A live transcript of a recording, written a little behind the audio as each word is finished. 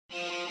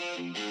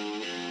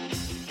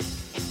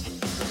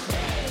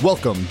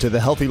Welcome to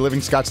the Healthy Living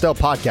Scottsdale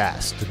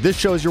podcast. This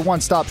show is your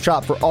one-stop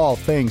shop for all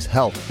things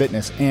health,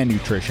 fitness, and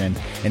nutrition,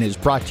 and is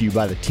brought to you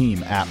by the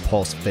team at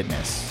Pulse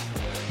Fitness.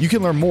 You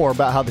can learn more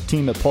about how the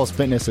team at Pulse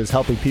Fitness is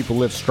helping people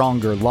live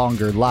stronger,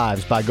 longer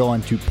lives by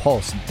going to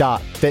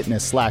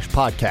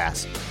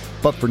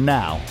pulse.fitness/podcast. But for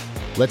now,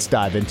 let's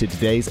dive into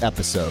today's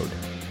episode.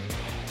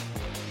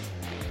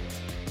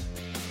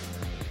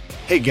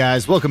 Hey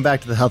guys, welcome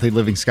back to the Healthy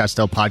Living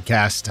Scottsdale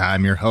podcast.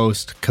 I'm your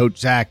host, Coach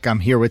Zach. I'm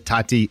here with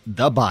Tati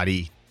the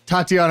Body,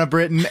 Tatiana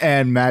Britton,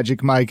 and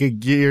Magic Mike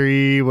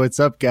Aguirre. What's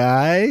up,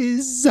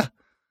 guys? What's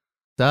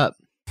up?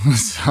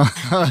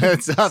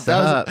 What's up?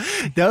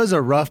 That was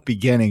a rough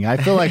beginning. I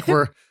feel like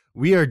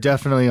we are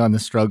definitely on the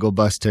struggle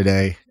bus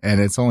today, and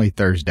it's only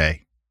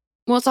Thursday.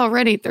 Well, it's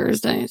already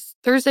Thursdays.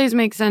 Thursdays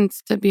make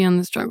sense to be on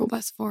the struggle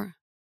bus for.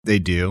 They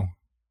do.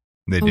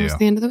 Almost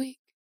the end of the week.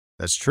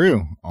 That's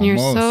true. Almost. You're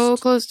so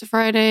close to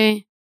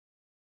Friday,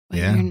 but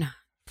you're not.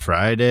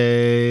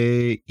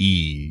 Friday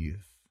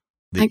Eve.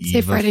 I'd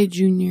say Friday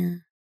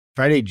Junior.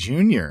 Friday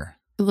Junior.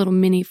 A little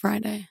mini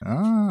Friday.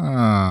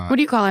 Ah. What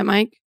do you call it,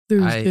 Mike?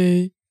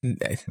 Thursday.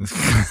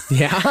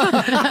 Yeah.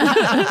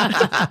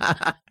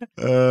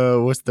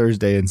 What's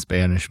Thursday in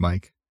Spanish,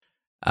 Mike?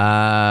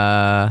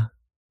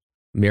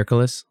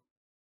 Miraculous.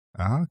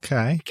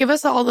 Okay. Give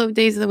us all the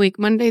days of the week,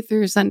 Monday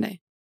through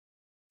Sunday.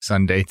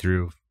 Sunday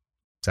through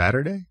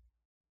Saturday?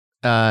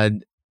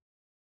 Shit.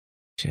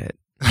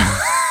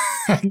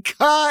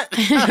 Cut.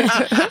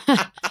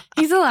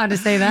 He's allowed to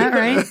say that,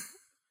 right?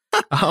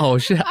 Oh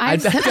shit! I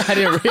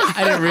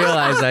didn't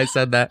realize I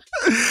said that.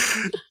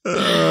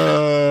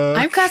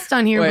 I've cussed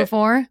on here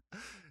before.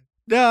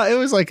 No, it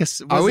was like a.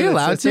 Are we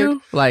allowed to?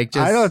 Like,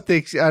 just... I don't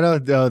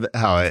know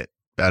how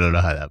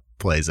that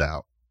plays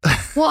out.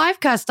 Well, I've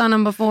cussed on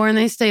them before, and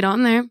they stayed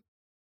on there.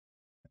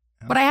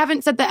 But I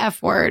haven't said the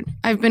F word.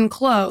 I've been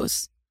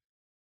close,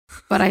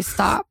 but I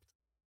stopped.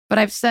 But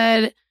I've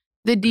said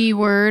the D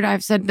word.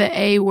 I've said the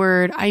A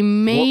word. I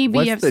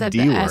maybe have said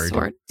the S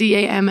word.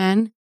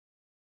 DAMN.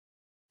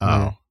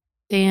 Oh.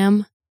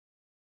 Damn.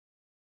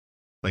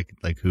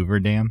 Like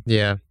Hoover Dam?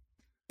 Yeah.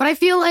 But I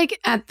feel like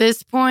at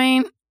this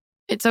point,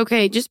 it's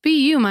okay. Just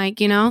be you, Mike,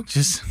 you know?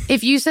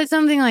 If you said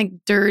something like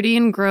dirty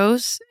and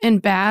gross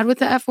and bad with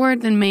the F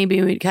word, then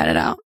maybe we'd cut it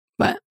out.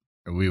 But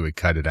we would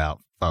cut it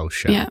out. Oh,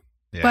 shit. Yeah.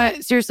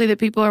 But seriously, the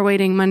people are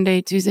waiting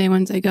Monday, Tuesday,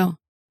 Wednesday, go.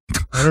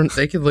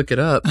 They could look it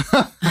up.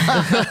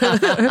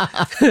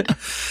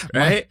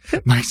 Right?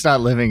 Mike's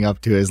not living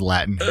up to his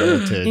Latin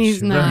heritage.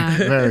 He's not.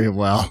 Very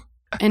well.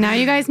 And now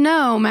you guys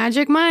know,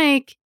 Magic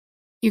Mike,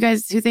 you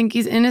guys who think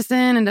he's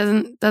innocent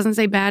and doesn't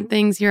say bad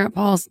things here at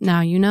Pulse,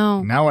 now you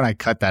know. Now when I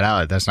cut that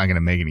out, that's not going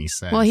to make any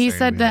sense. Well, he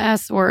said the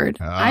S word.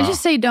 Oh. I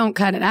just say don't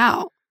cut it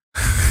out.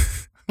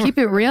 Keep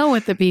it real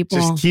with the people.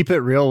 Just keep it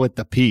real with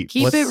the peeps.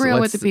 Keep it real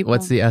with the people.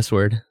 What's the S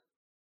word?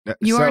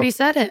 You already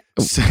said it.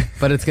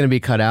 But it's going to be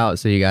cut out,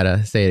 so you got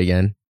to say it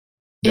again.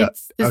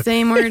 It's the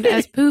same word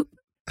as poop.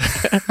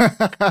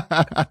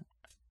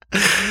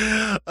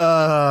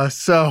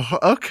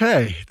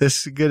 Okay. This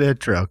is a good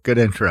intro. Good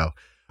intro.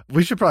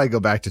 We should probably go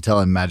back to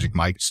telling Magic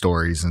Mike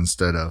stories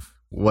instead of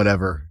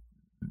whatever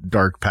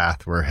dark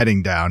path we're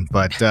heading down.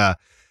 But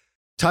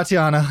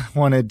Tatiana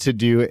wanted to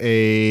do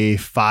a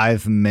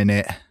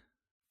 5-minute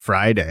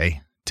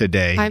Friday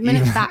today.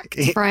 5-minute fact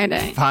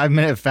Friday.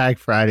 5-minute fact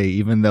Friday,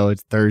 even though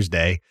it's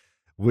Thursday.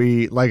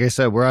 Like I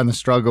said, we're on the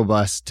struggle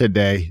bus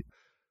today.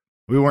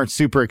 We weren't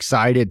super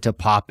excited to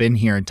pop in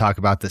here and talk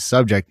about this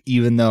subject,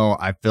 even though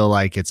I feel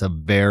like it's a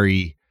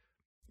very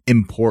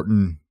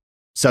important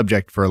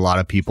subject for a lot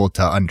of people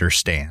to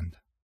understand.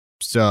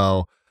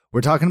 So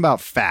we're talking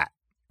about fat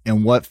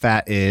and what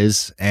fat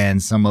is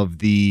and some of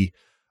the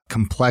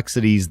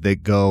complexities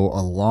that go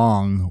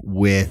along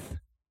with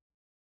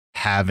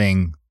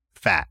having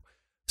fat.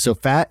 So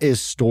fat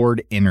is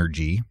stored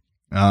energy.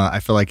 I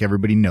feel like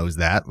everybody knows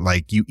that.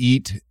 Like you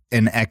eat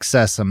an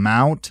excess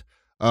amount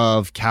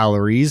of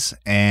calories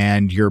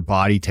and your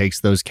body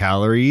takes those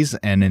calories,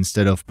 and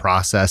instead of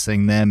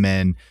processing them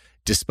and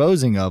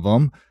disposing of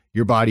them,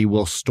 your body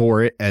will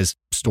store it as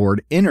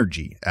stored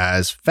energy,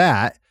 as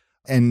fat.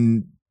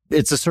 And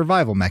it's a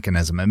survival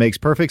mechanism. It makes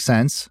perfect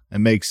sense. It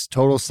makes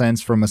total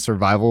sense from a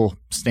survival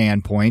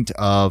standpoint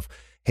of,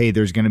 hey,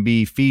 there's going to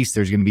be feast,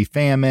 there's going to be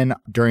famine.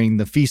 During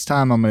the feast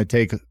time, I'm going to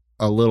take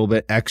a little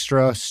bit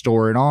extra,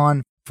 store it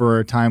on for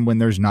a time when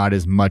there's not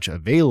as much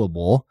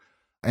available.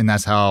 And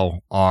that's how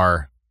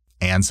our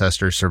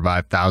ancestors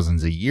survived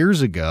thousands of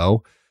years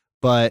ago.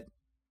 But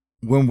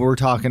when we're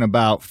talking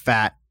about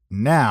fat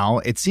now,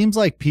 it seems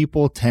like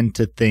people tend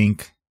to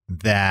think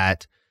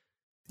that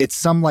it's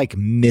some like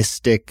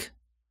mystic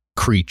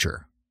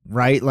creature,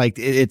 right? Like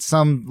it's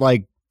some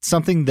like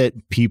something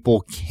that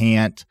people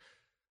can't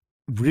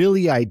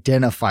really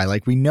identify.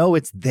 Like we know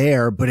it's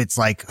there, but it's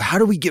like, how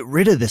do we get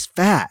rid of this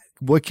fat?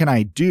 What can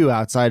I do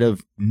outside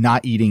of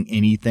not eating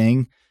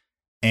anything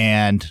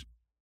and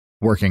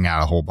working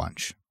out a whole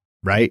bunch,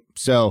 right?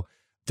 So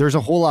there's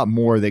a whole lot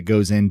more that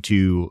goes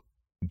into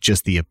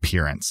just the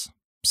appearance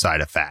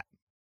side of fat,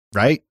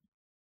 right?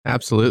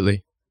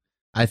 Absolutely.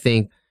 I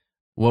think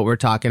what we're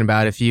talking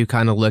about, if you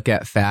kind of look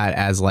at fat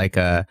as like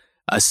a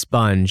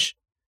sponge,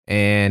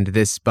 and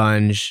this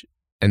sponge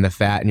and the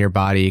fat in your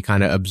body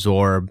kind of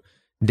absorb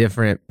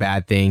different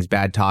bad things,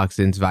 bad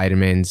toxins,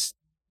 vitamins,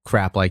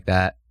 crap like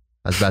that.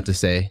 I was about to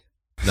say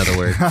another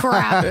word.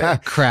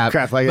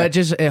 Crap like that. But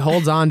just it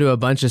holds on to a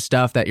bunch of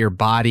stuff that your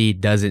body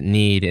doesn't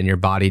need and your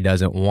body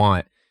doesn't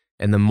want.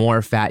 And the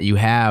more fat you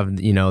have,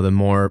 the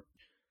more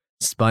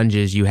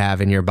sponges you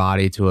have in your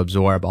body to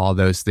absorb all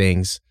those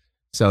things.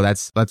 So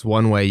that's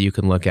one way you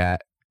can look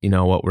at,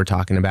 what we're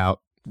talking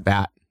about,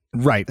 fat.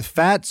 Right.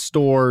 Fat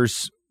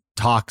stores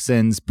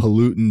toxins,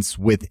 pollutants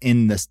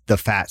within the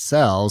fat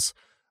cells.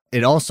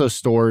 It also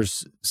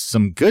stores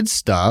some good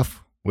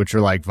stuff, which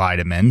are like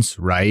vitamins,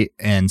 right?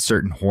 And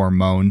certain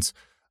hormones,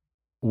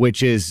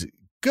 which is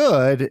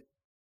good,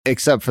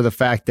 except for the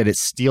fact that it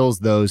steals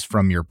those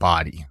from your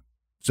body.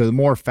 So the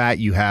more fat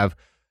you have,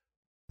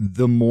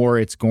 the more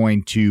it's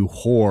going to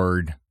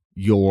hoard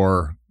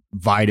your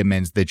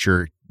vitamins that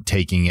you're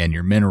taking in,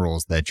 your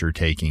minerals that you're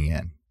taking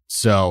in.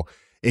 So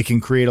it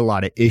can create a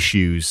lot of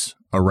issues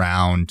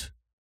around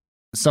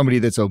somebody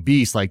that's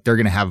obese. Like, they're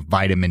going to have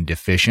vitamin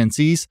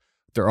deficiencies.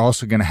 They're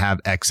also going to have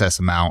excess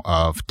amount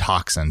of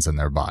toxins in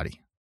their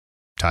body.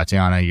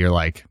 Tatiana, you're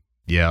like,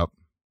 yep.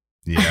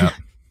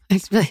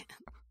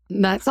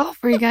 That's all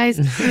for you guys.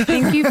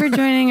 Thank you for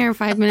joining our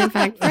 5-Minute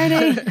Fact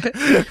Friday.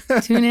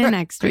 Tune in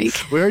next week.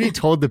 We already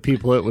told the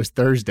people it was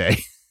Thursday.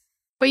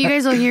 But you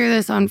guys will hear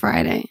this on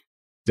Friday.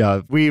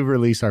 We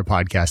release our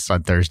podcasts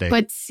on Thursday.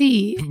 But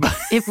see,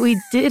 if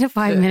we did a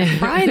 5-Minute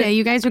Friday,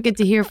 you guys would get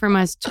to hear from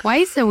us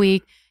twice a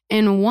week,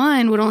 and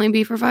one would only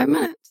be for 5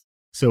 minutes.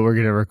 So we're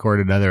going to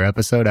record another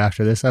episode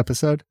after this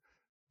episode?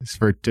 It's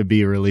for it to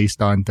be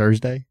released on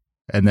Thursday?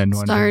 And then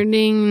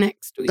starting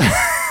next week.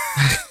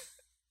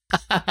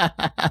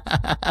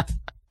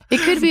 It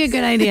could be a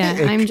good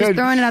idea. I'm just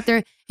throwing it out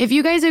there. If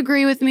you guys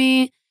agree with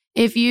me,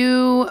 if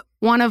you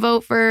want to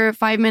vote for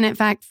 5-Minute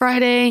Fact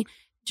Friday,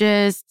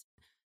 just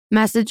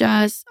message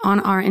us on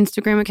our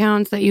Instagram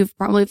accounts that you've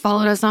probably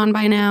followed us on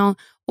by now,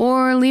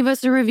 or leave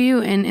us a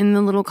review and in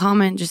the little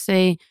comment, just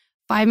say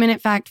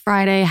 5-Minute Fact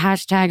Friday,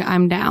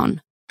 #I'm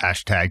down.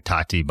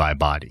 #Tati by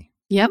Body.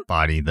 Yep.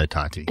 Body the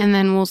Tati. And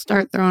then we'll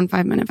start throwing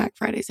 5-Minute Fact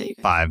Fridays at you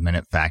guys.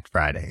 5-Minute Fact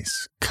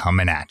Fridays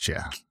coming at you.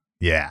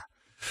 Yeah.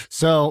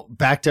 So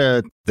back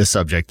to the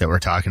subject that we're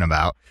talking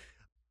about.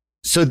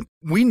 So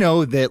we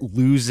know that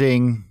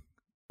losing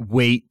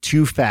weight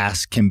too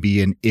fast can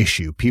be an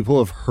issue. People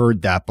have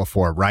heard that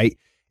before, right?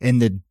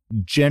 And the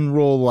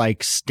general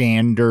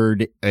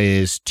standard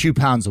is 2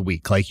 pounds a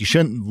week. Like, you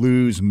shouldn't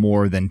lose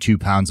more than 2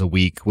 pounds a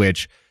week,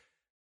 which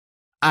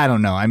I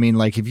don't know. I mean,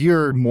 if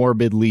you're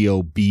morbidly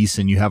obese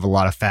and you have a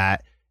lot of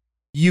fat,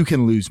 you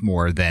can lose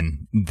more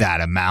than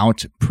that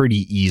amount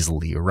pretty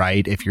easily,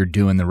 right? If you're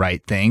doing the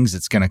right things,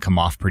 it's going to come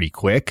off pretty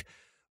quick.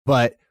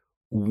 But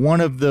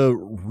one of the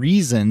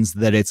reasons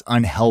that it's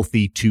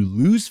unhealthy to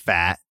lose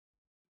fat,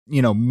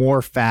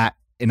 more fat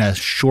in a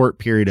short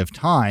period of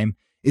time,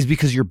 is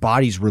because your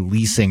body's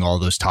releasing all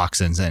those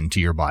toxins into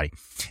your body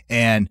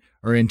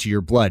or into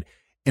your blood.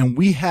 And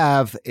we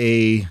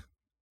actually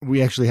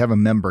have a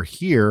member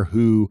here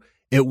who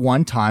at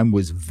one time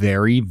was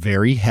very,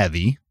 very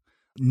heavy,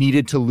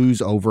 needed to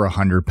lose over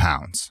 100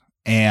 pounds.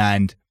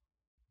 And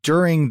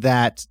during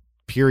that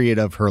period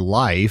of her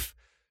life,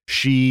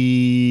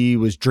 she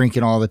was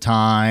drinking all the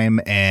time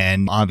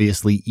and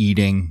obviously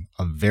eating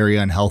a very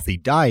unhealthy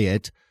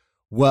diet.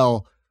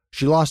 Well,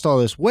 she lost all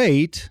this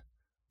weight,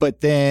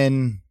 but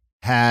then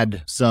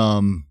had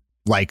some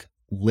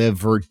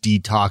liver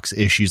detox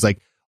issues.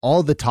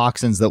 All the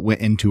toxins that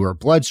went into her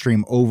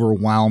bloodstream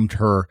overwhelmed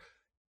her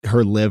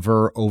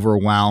liver,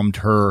 overwhelmed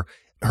her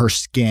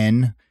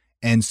skin.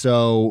 And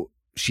so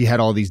she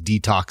had all these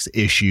detox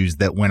issues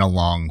that went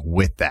along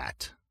with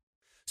that.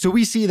 So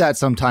we see that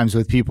sometimes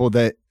with people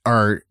that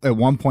are at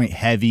one point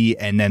heavy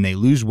and then they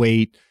lose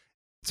weight.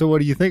 So what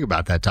do you think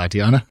about that,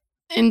 Tatiana?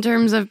 In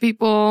terms of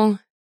people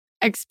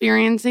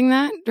experiencing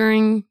that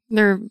during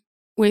their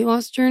weight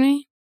loss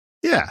journey?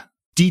 Yeah.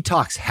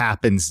 Detox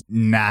happens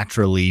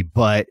naturally,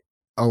 but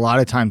a lot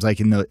of times,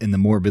 in the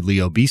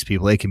morbidly obese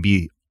people, it can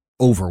be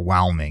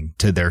overwhelming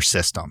to their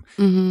system.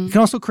 Mm-hmm. It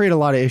can also create a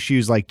lot of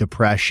issues like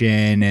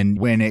depression, and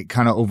when it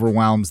kind of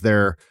overwhelms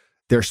their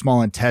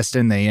small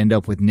intestine, they end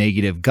up with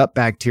negative gut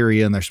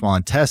bacteria in their small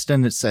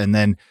intestine, and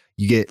then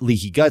you get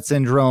leaky gut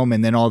syndrome,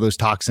 and then all those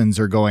toxins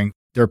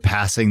they're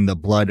passing the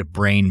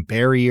blood-brain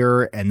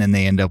barrier, and then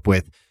they end up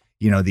with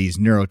these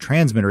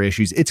neurotransmitter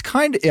issues. It's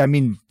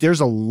there's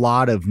a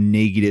lot of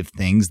negative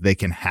things that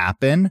can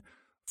happen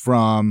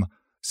from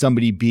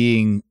somebody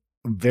being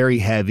very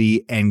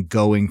heavy and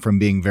going from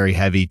being very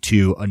heavy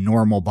to a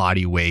normal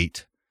body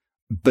weight,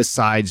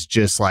 besides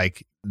just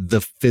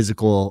the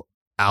physical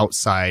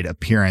outside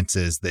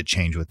appearances that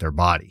change with their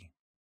body.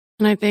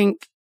 And I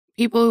think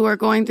people who are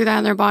going through that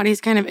and their body's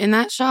kind of in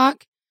that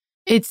shock,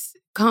 it's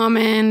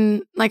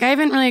common. I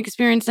haven't really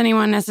experienced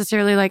anyone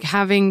necessarily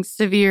having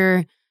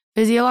severe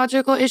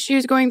physiological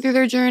issues going through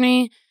their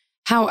journey.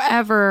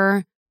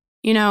 However,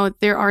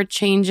 there are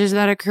changes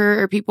that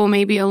occur, or people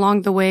maybe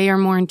along the way are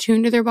more in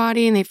tune to their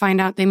body and they find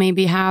out they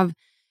maybe have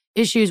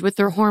issues with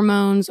their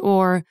hormones,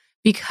 or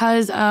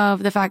because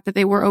of the fact that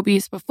they were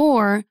obese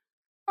before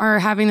are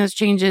having those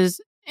changes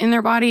in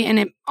their body. And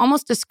it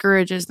almost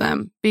discourages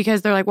them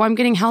because they're like, well, I'm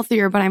getting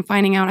healthier, but I'm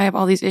finding out I have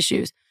all these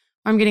issues.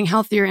 I'm getting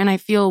healthier and I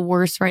feel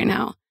worse right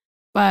now.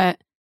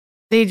 But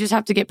they just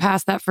have to get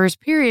past that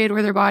first period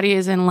where their body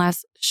is in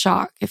less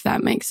shock, if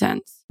that makes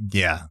sense.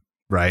 Yeah,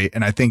 right.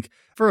 And I think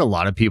for a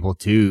lot of people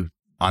too,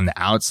 on the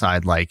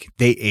outside, like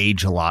they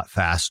age a lot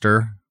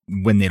faster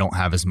when they don't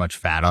have as much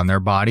fat on their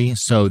body.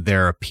 So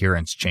their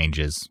appearance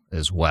changes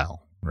as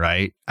well,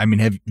 right? I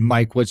mean,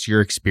 Mike, what's your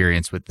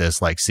experience with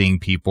this? Like seeing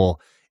people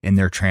in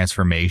their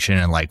transformation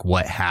and like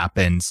what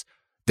happens,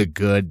 the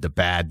good, the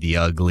bad, the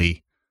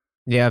ugly.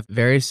 Yeah,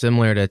 very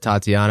similar to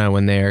Tatiana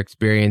when they're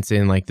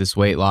experiencing like this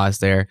weight loss.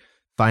 They're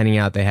finding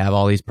out they have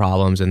all these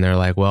problems and they're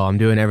like, well, I'm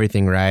doing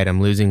everything right.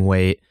 I'm losing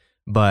weight,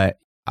 but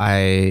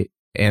I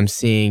am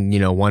seeing,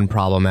 one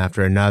problem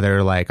after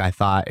another. Like I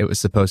thought it was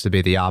supposed to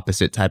be the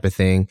opposite type of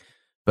thing,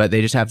 but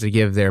they just have to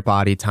give their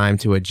body time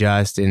to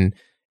adjust and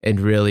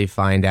really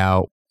find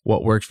out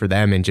what works for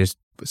them and just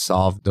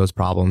solve those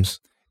problems.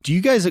 Do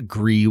you guys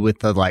agree with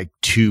the like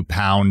 2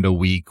 pound a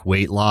week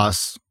weight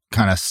loss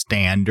kind of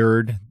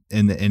standard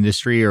in the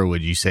industry? Or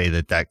would you say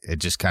that it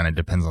just kind of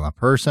depends on the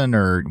person?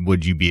 Or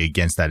would you be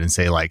against that and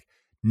say like,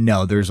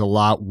 no, there's a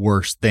lot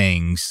worse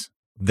things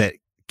that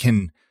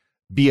can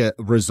be a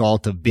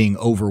result of being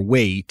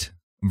overweight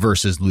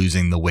versus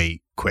losing the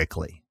weight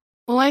quickly?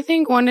 Well, I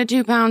think 1 to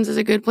 2 pounds is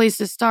a good place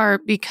to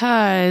start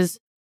because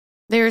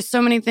there's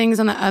so many things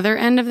on the other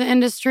end of the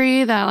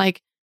industry that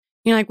like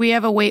we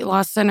have a weight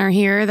loss center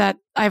here that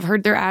I've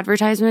heard their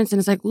advertisements and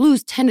it's like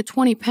lose 10 to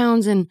 20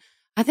 pounds. And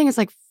I think it's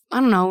like, I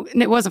don't know,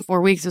 it wasn't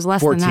 4 weeks, it was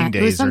less than that. 14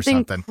 days it was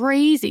something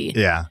crazy.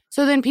 Yeah.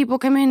 So then people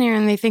come in here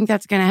and they think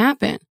that's going to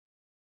happen.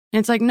 And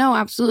it's like, no,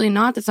 absolutely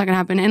not. That's not going to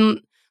happen.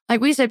 And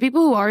like we said,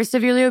 people who are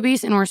severely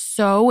obese and were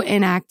so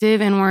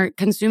inactive and were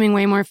consuming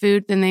way more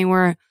food than they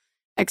were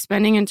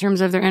expending in terms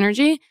of their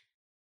energy,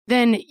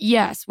 then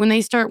yes, when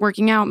they start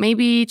working out,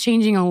 maybe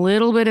changing a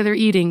little bit of their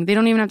eating, they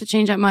don't even have to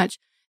change that much.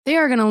 They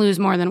are going to lose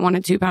more than 1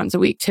 to 2 pounds a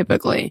week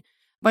typically.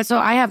 But so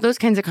I have those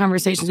kinds of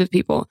conversations with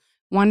people.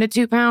 1 to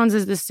 2 pounds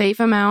is the safe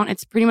amount.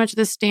 It's pretty much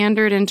the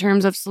standard in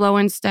terms of slow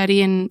and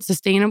steady and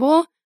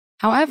sustainable.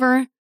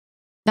 However,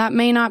 that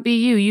may not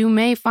be you. You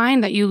may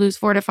find that you lose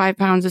 4 to 5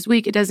 pounds this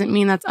week. It doesn't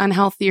mean that's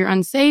unhealthy or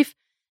unsafe,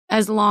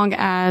 as long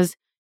as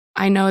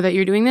I know that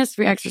you're doing this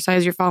for your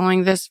exercise, you're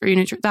following this for your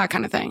nutrition, that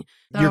kind of thing.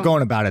 So, you're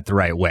going about it the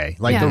right way.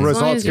 Like the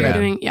result's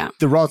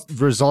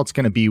result's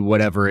going to be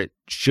whatever it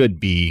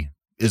should be,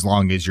 as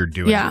long as you're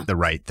doing the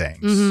right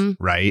things,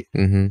 right?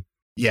 Mm-hmm.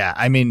 Yeah.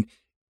 I mean,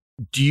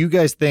 do you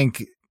guys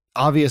think,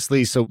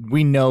 obviously, so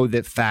we know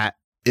that fat,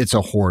 it's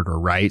a hoarder,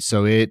 right?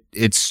 So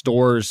it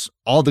stores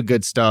all the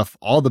good stuff,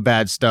 all the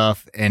bad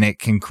stuff, and it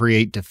can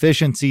create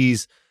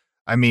deficiencies.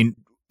 I mean,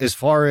 as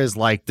far as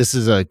like, this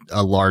is a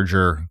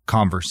larger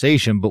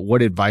conversation, but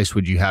what advice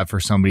would you have for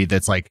somebody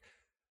that's like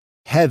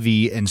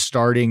heavy and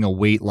starting a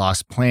weight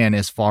loss plan,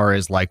 as far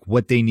as like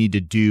what they need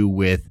to do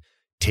with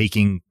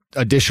taking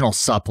additional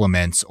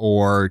supplements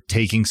or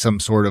taking some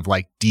sort of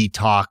like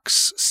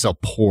detox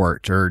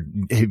support? Or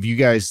have you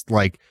guys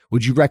like,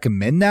 would you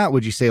recommend that?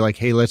 Would you say like,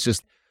 hey, let's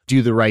just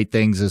do the right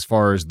things as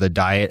far as the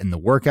diet and the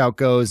workout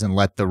goes and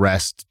let the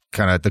rest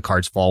kind of the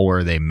cards fall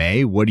where they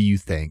may? What do you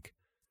think?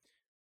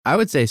 I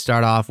would say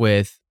start off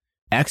with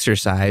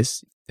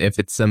exercise. If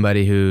it's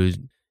somebody who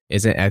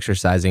isn't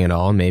exercising at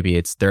all, maybe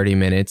it's 30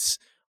 minutes,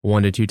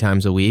 1 to 2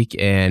 times a week,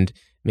 and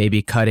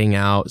maybe cutting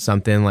out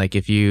something like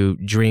if you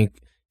drink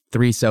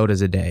 3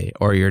 sodas a day,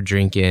 or you're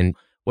drinking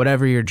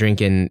whatever you're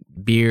drinking,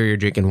 beer, you're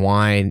drinking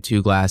wine,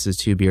 2 glasses,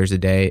 2 beers a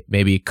day,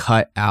 maybe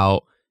cut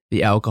out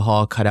the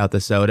alcohol, cut out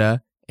the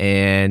soda,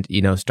 and,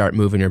 start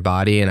moving your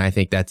body. And I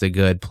think that's a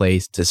good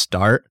place to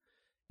start.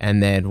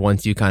 And then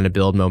once you kind of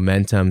build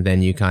momentum,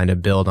 then you kind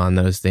of build on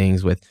those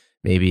things with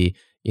maybe,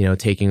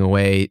 taking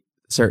away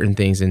certain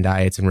things in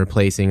diets and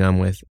replacing them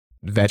with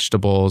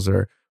vegetables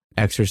or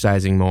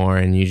exercising more,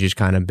 and you just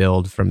kind of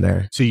build from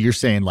there. So you're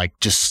saying like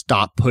just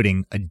stop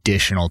putting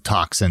additional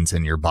toxins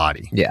in your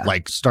body. Yeah.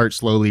 Like start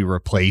slowly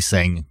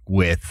replacing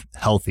with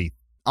healthy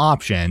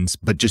options,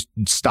 but just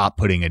stop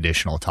putting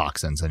additional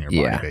toxins in your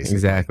body, basically.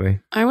 Exactly.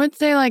 I would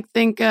say like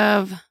think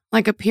of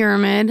like a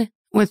pyramid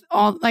with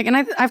all like, and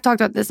I've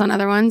talked about this on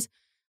other ones,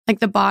 like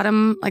the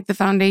bottom, like the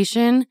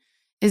foundation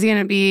is going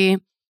to be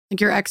like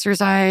your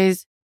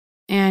exercise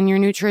and your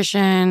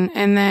nutrition.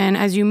 And then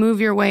as you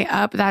move your way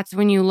up, that's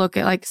when you look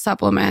at like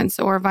supplements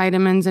or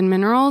vitamins and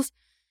minerals.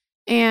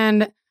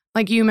 And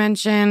like you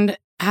mentioned,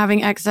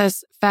 having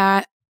excess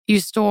fat, you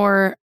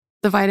store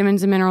the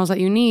vitamins and minerals that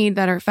you need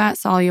that are fat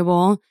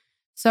soluble.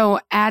 So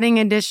adding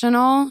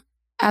additional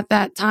at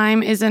that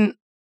time isn't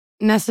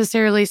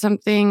necessarily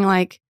something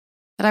like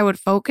that I would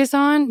focus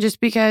on, just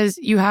because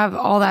you have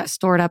all that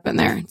stored up in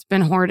there. It's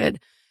been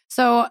hoarded.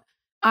 So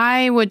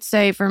I would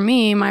say for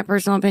me, my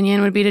personal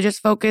opinion would be to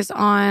just focus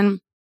on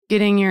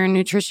getting your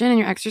nutrition and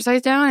your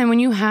exercise down. And when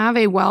you have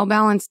a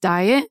well-balanced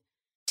diet,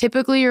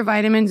 typically your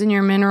vitamins and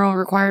your mineral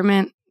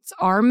requirements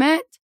are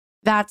met.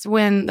 That's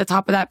when the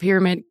top of that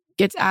pyramid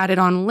gets added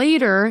on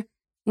later,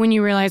 when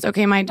you realize,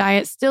 okay, my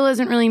diet still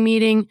isn't really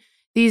meeting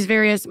these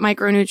various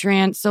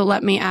micronutrients, so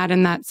let me add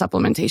in that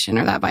supplementation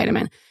or that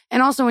vitamin.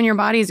 And also when your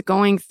body is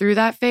going through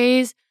that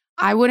phase,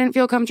 I wouldn't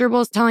feel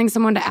comfortable telling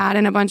someone to add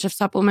in a bunch of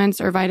supplements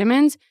or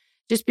vitamins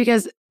just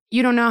because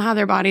you don't know how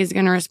their body is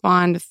going to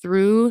respond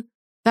through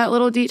that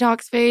little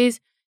detox phase.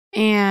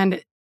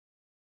 And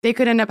they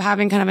could end up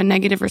having kind of a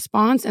negative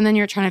response. And then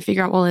you're trying to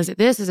figure out, well, is it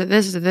this? Is it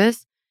this? Is it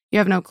this? You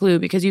have no clue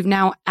because you've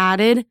now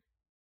added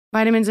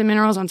vitamins and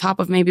minerals on top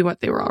of maybe what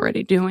they were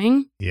already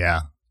doing.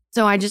 Yeah.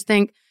 So I just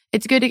think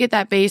it's good to get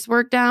that base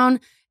work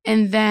down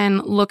and then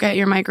look at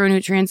your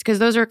micronutrients because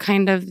those are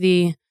kind of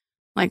the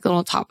like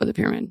little top of the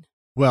pyramid.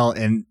 Well,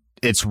 and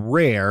it's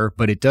rare,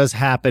 but it does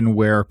happen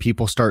where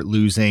people start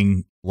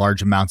losing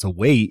large amounts of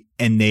weight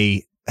and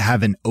they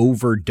have an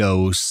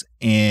overdose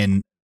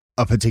in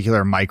a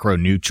particular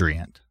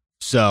micronutrient.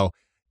 So,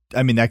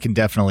 I mean, that can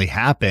definitely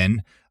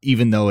happen,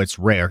 even though it's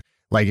rare.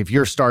 Like if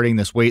you're starting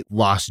this weight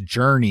loss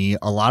journey,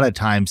 a lot of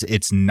times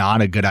it's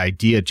not a good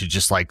idea to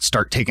just like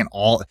start taking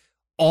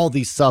all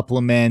these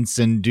supplements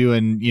and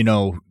doing, you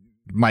know,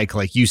 Mike,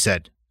 like you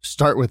said,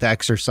 start with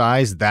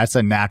exercise. That's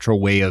a natural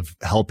way of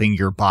helping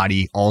your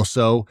body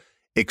also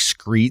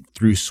excrete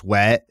through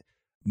sweat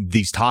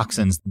these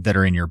toxins that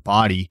are in your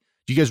body.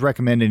 Do you guys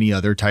recommend any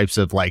other types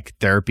of like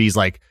therapies,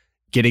 like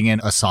getting in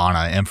a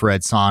sauna,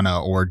 infrared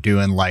sauna, or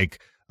doing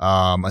like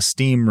a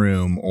steam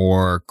room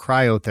or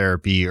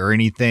cryotherapy or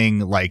anything?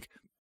 Like,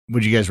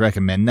 would you guys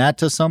recommend that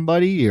to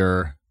somebody?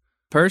 Or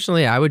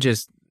personally, I would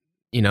just,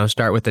 you know,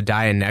 start with the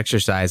diet and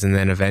exercise and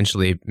then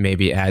eventually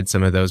maybe add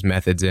some of those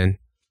methods in.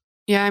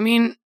 Yeah, I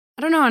mean,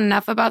 I don't know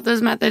enough about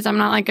those methods. I'm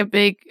not like a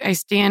big, I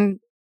stand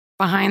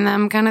behind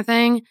them kind of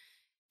thing.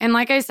 And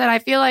like I said, I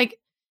feel like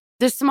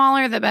the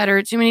smaller, the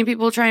better. Too many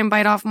people try and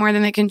bite off more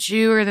than they can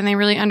chew or than they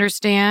really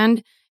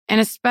understand.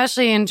 And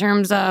especially in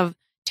terms of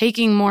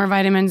taking more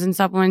vitamins and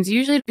supplements,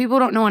 usually people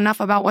don't know enough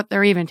about what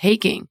they're even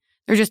taking.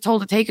 They're just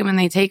told to take them and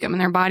they take them and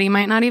their body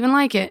might not even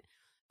like it.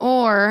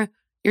 Or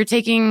you're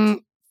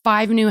taking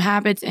 5 new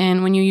habits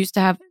in when you used to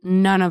have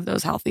none of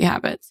those healthy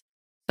habits.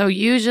 So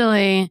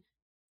usually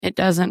it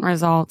doesn't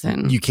result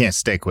in... You can't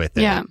stick with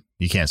it. Yeah.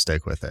 You can't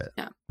stick with it.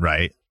 Yeah.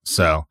 Right?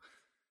 So,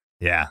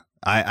 yeah.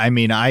 I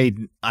mean, I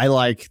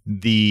like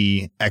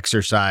the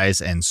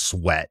exercise and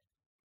sweat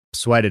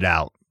it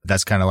out.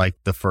 That's kind of like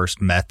the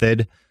first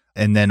method.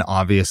 And then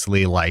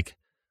obviously, like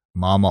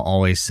Mama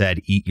always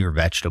said, eat your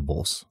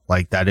vegetables.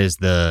 Like that is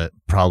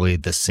probably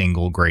the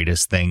single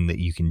greatest thing that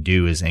you can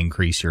do is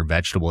increase your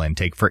vegetable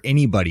intake for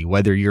anybody,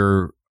 whether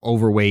you're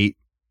overweight,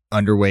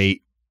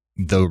 underweight,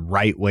 the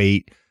right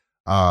weight,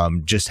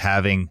 just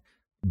having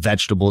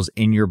vegetables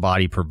in your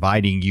body,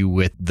 providing you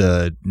with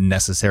the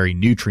necessary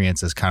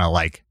nutrients is kind of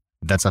like,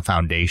 that's a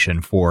foundation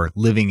for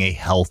living a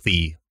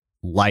healthy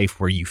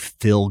life where you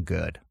feel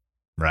good.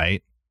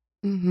 Right.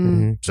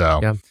 Mm-hmm. So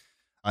yeah.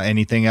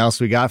 Anything else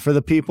we got for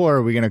the people, or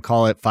are we going to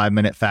call it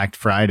 5-Minute Fact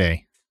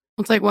Friday?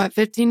 It's like, what,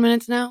 15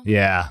 minutes now?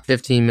 Yeah.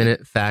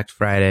 15-minute Fact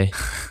Friday.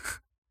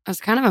 That's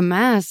kind of a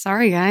mess.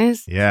 Sorry,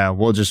 guys. Yeah,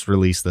 we'll just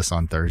release this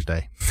on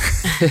Thursday.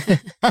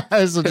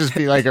 This will just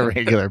be like a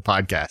regular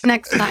podcast.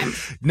 Next time.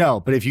 No,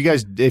 but if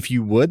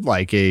you would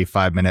like a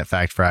 5-Minute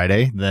Fact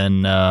Friday, then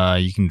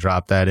you can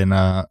drop that in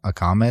a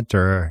comment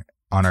or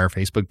on our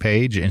Facebook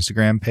page,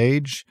 Instagram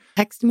page.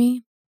 Text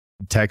me.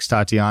 Text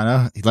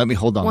Tatiana. Let me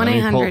hold on.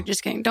 1-800.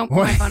 Just kidding. Don't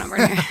put my phone number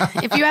here.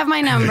 If you have my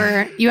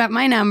number, you have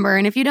my number.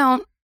 And if you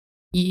don't,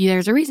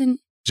 there's a reason.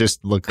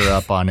 Just look her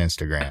up on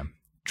Instagram.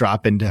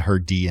 Drop into her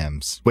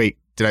DMs. Wait,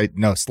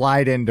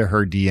 slide into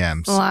her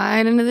DMs.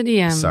 Slide into the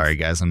DMs. Sorry,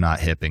 guys. I'm not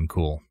hip and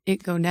cool.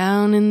 It go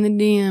down in the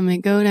DM.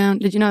 It go down.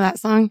 Did you know that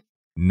song?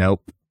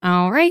 Nope.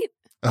 All right.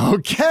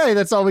 Okay.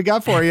 That's all we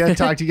got for you.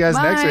 Talk to you guys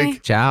next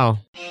week. Ciao.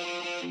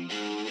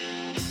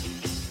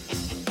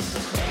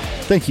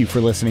 Thank you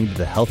for listening to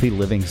the Healthy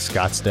Living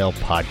Scottsdale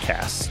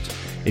podcast.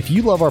 If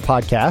you love our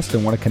podcast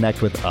and want to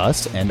connect with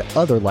us and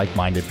other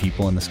like-minded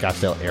people in the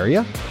Scottsdale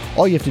area,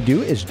 all you have to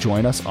do is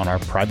join us on our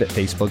private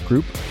Facebook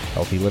group,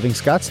 Healthy Living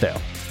Scottsdale.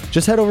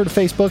 Just head over to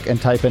Facebook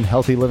and type in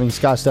Healthy Living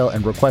Scottsdale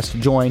and request to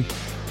join.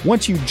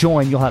 Once you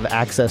join, you'll have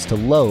access to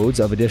loads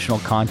of additional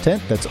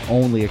content that's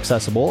only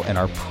accessible in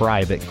our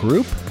private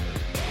group.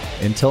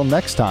 Until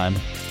next time,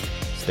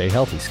 stay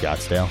healthy,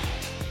 Scottsdale.